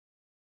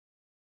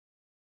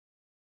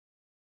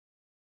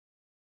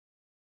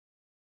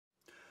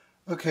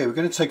Okay, we're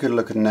going to take a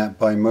look at an app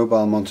by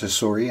Mobile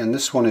Montessori, and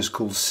this one is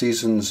called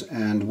Seasons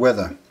and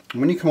Weather.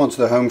 And when you come onto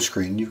the home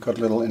screen, you've got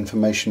a little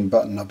information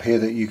button up here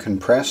that you can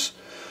press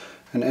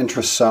and enter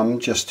a sum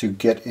just to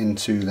get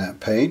into that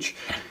page.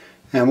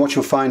 And what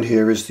you'll find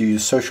here is the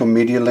social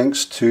media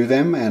links to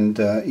them and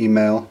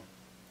email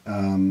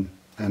and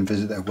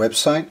visit their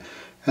website.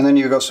 And then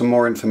you've got some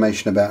more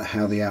information about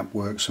how the app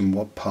works and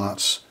what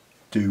parts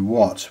do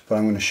what. But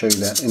I'm going to show you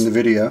that in the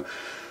video.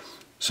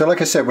 So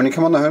like I said, when you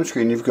come on the home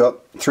screen, you've got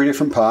three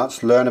different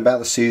parts. Learn about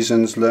the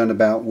seasons, learn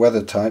about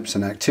weather types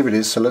and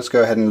activities. So let's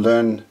go ahead and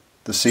learn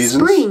the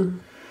seasons.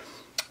 Spring.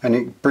 And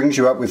it brings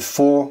you up with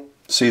 4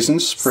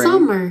 seasons.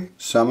 Spring,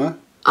 summer,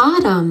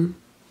 autumn,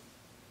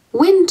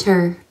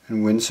 winter,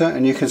 and winter.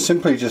 And you can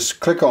simply just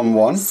click on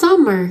one.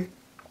 Summer.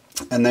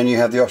 And then you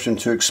have the option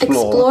to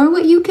explore. Explore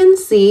what you can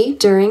see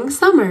during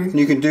summer. And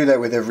you can do that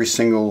with every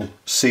single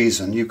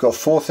season. You've got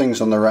 4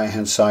 things on the right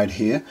hand side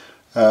here.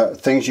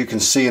 Things you can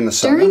see in the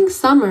summer. During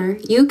summer,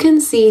 you can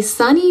see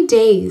sunny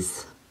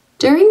days.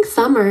 During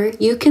summer,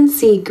 you can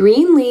see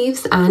green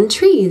leaves on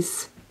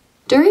trees.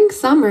 During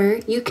summer,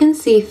 you can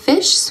see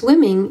fish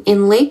swimming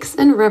in lakes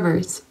and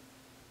rivers.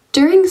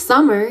 During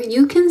summer,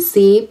 you can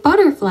see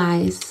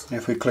butterflies.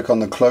 If we click on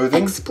the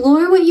clothing.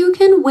 Explore what you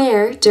can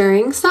wear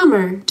during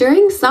summer.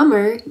 During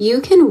summer,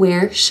 you can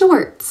wear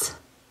shorts.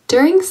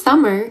 During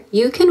summer,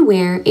 you can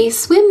wear a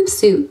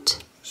swimsuit.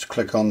 Just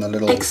click on the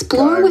little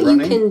Explore what running.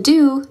 you can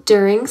do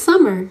during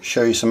summer.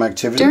 Show you some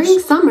activities. During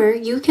summer,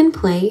 you can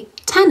play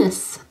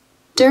tennis.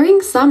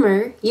 During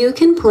summer, you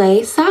can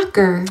play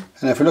soccer.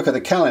 And if we look at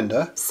the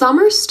calendar.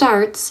 Summer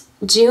starts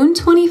June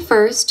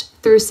 21st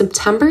through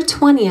September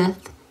 20th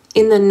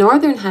in the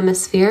Northern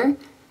Hemisphere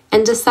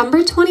and December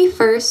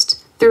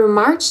 21st through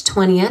March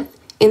 20th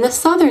in the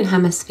Southern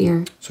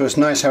Hemisphere. So it's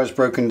nice how it's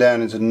broken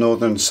down into the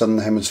Northern and Southern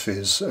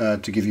Hemispheres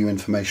to give you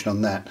information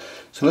on that.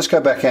 So let's go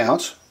back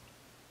out.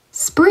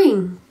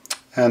 Spring.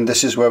 And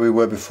this is where we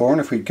were before, and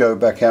if we go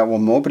back out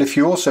one more, but if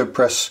you also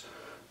press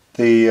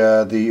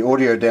the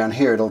audio down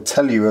here, it'll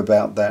tell you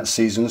about that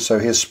season. So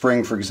here's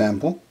spring, for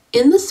example.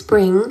 In the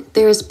spring,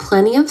 there is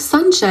plenty of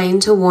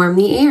sunshine to warm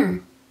the air.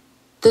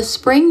 The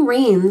spring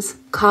rains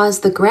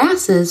cause the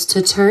grasses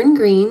to turn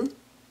green,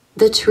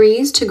 the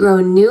trees to grow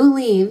new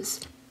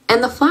leaves,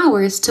 and the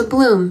flowers to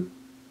bloom.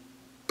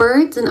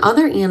 Birds and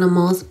other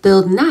animals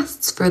build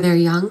nests for their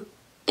young,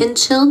 and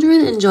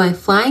children enjoy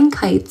flying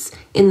kites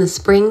in the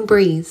spring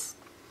breeze.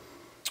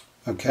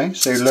 Okay,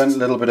 so you learned a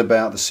little bit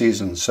about the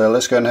seasons. So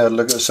let's go and have a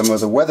look at some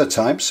of the weather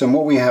types. And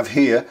what we have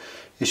here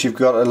is you've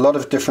got a lot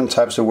of different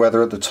types of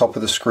weather at the top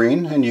of the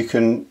screen, and you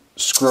can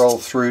scroll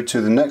through to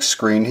the next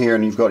screen here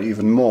and you've got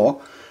even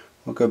more.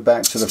 We'll go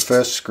back to the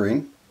first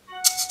screen,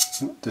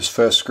 this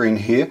first screen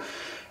here.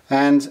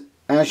 And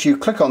as you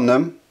click on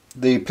them,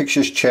 the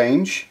pictures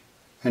change.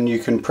 And you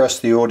can press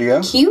the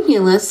audio.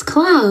 Cumulus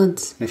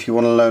clouds. If you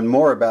want to learn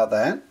more about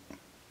that,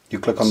 you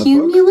click on the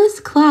book.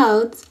 Cumulus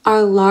clouds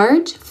are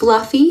large,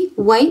 fluffy,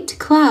 white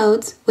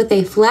clouds with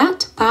a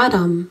flat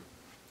bottom.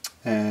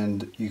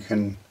 And you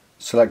can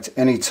select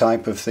any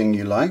type of thing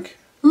you like.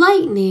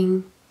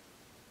 Lightning.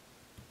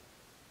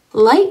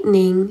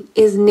 Lightning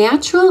is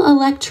natural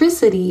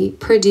electricity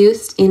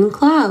produced in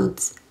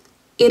clouds.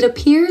 It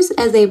appears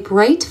as a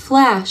bright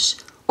flash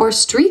or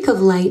streak of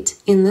light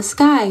in the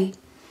sky.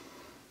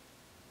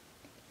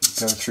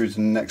 Go through to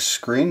the next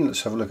screen.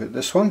 Let's have a look at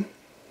this one.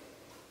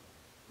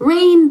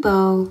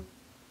 Rainbow.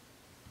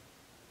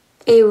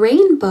 A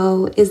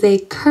rainbow is a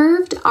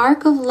curved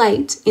arc of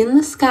light in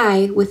the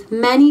sky with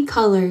many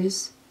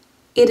colors.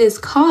 It is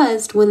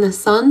caused when the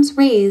sun's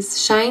rays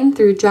shine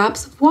through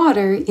drops of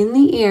water in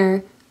the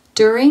air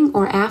during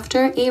or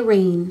after a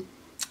rain.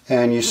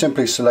 And you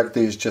simply select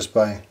these just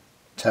by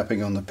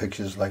tapping on the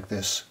pictures like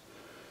this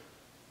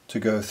to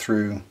go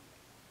through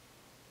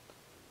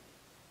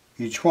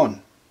each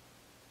one.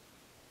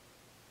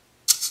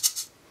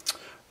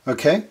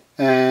 Okay,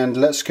 and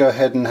let's go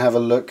ahead and have a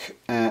look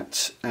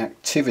at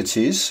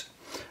activities.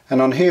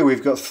 And on here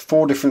we've got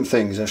 4 different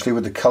things actually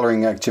with the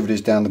colouring activities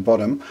down the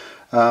bottom.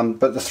 But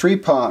the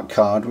 3-part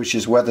card, which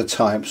is weather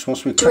types,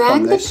 once we click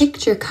on this... Drag the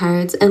picture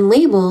cards and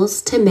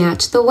labels to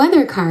match the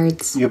weather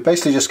cards. You're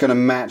basically just going to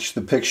match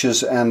the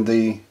pictures and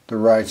the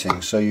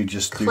writing. So you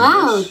just do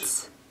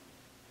Clouds.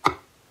 This.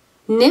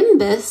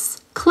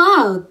 Nimbus,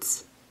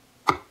 clouds.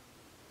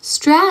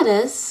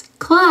 Stratus,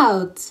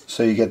 clouds.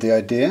 So you get the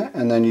idea,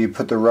 and then you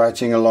put the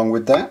writing along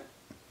with that.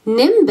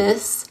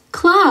 Nimbus,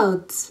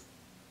 clouds.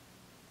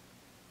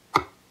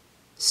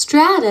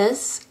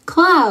 Stratus,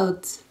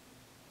 clouds.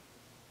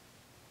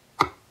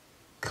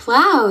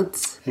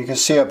 Clouds. You can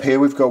see up here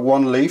we've got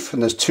 1 leaf,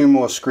 and there's 2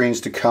 more screens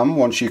to come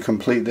once you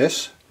complete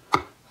this.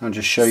 I'll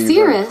just show you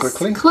very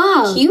quickly.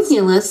 Clouds.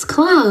 Cumulus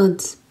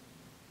clouds.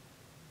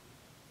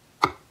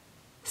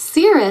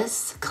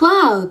 Cirrus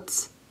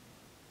clouds.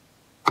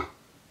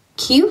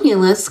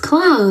 Cumulus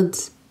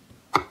clouds.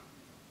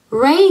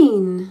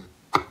 Rain.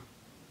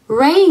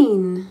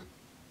 Rain.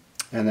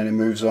 And then it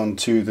moves on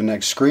to the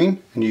next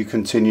screen, and you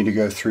continue to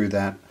go through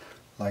that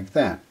like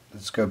that.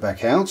 Let's go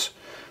back out.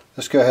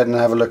 Let's go ahead and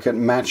have a look at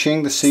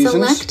matching the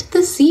seasons. Select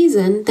the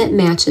season that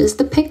matches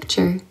the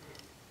picture.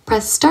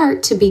 Press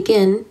Start to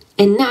begin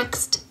and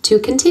Next to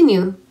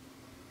continue.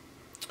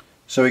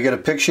 So we get a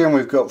picture and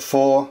we've got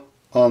four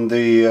on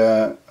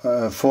the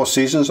four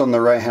seasons on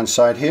the right hand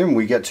side here, and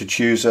we get to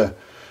choose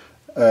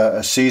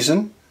a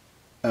season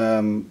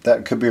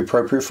that could be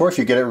appropriate for. If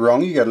you get it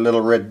wrong, you get a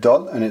little red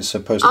dot and it's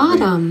supposed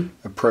to be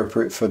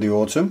appropriate for the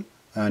autumn.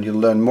 And you'll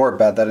learn more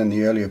about that in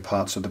the earlier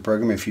parts of the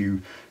program if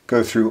you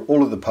go through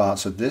all of the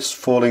parts of this.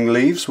 Falling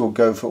leaves will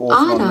go for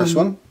autumn on this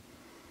one.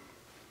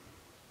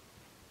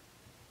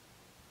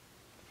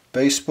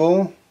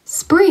 Baseball.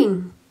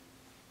 Spring.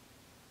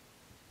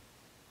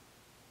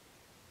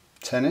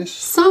 Tennis.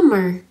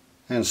 Summer.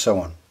 And so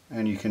on.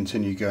 And you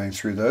continue going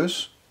through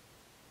those.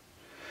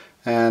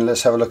 And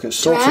let's have a look at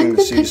sorting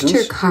the seasons. Drag the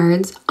picture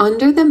cards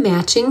under the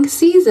matching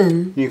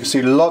season. You can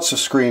see lots of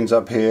screens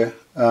up here.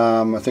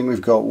 I think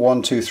we've got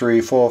 1, 2,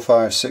 3, 4,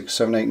 5, 6,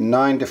 7, 8,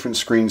 9 different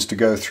screens to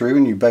go through,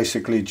 and you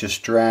basically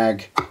just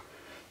drag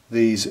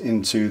these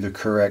into the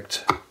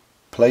correct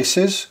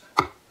places.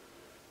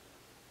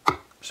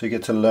 So you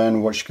get to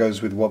learn what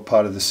goes with what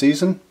part of the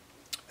season,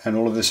 and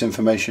all of this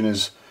information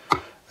is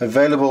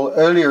available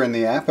earlier in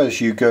the app as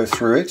you go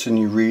through it and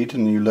you read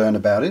and you learn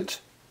about it.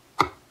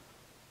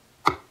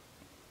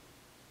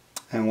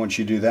 And once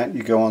you do that,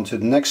 you go on to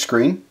the next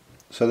screen.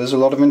 So there's a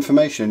lot of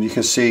information. You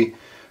can see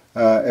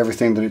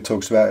everything that it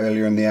talks about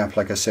earlier in the app,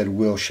 like I said,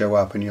 will show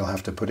up, and you'll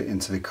have to put it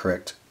into the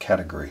correct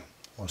category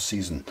or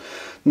season.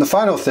 And the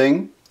final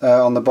thing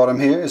on the bottom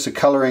here is a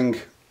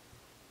coloring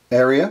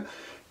area.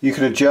 You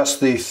can adjust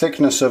the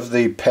thickness of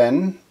the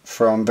pen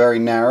from very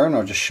narrow, and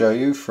I'll just show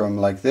you, from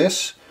like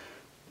this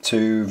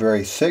to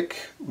very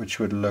thick, which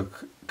would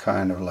look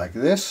kind of like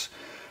this,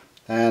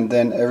 and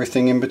then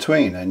everything in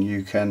between, and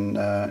you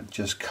can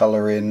just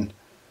color in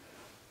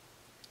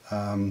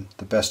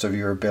the best of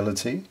your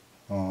ability,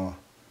 or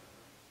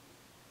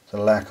the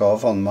lack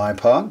of on my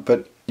part,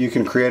 but you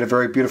can create a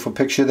very beautiful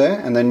picture there,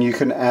 and then you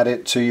can add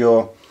it to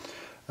your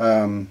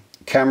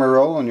camera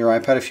roll on your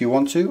iPad if you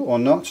want to, or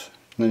not,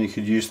 and then you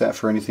could use that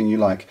for anything you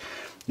like.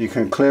 You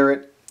can clear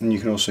it, and you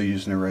can also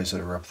use an eraser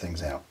to rub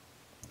things out.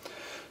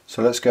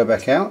 So let's go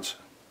back out.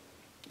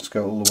 Let's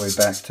go all the way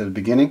back to the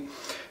beginning,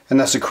 and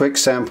that's a quick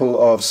sample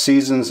of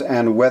Seasons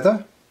and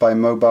Weather by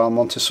Mobile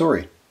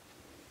Montessori.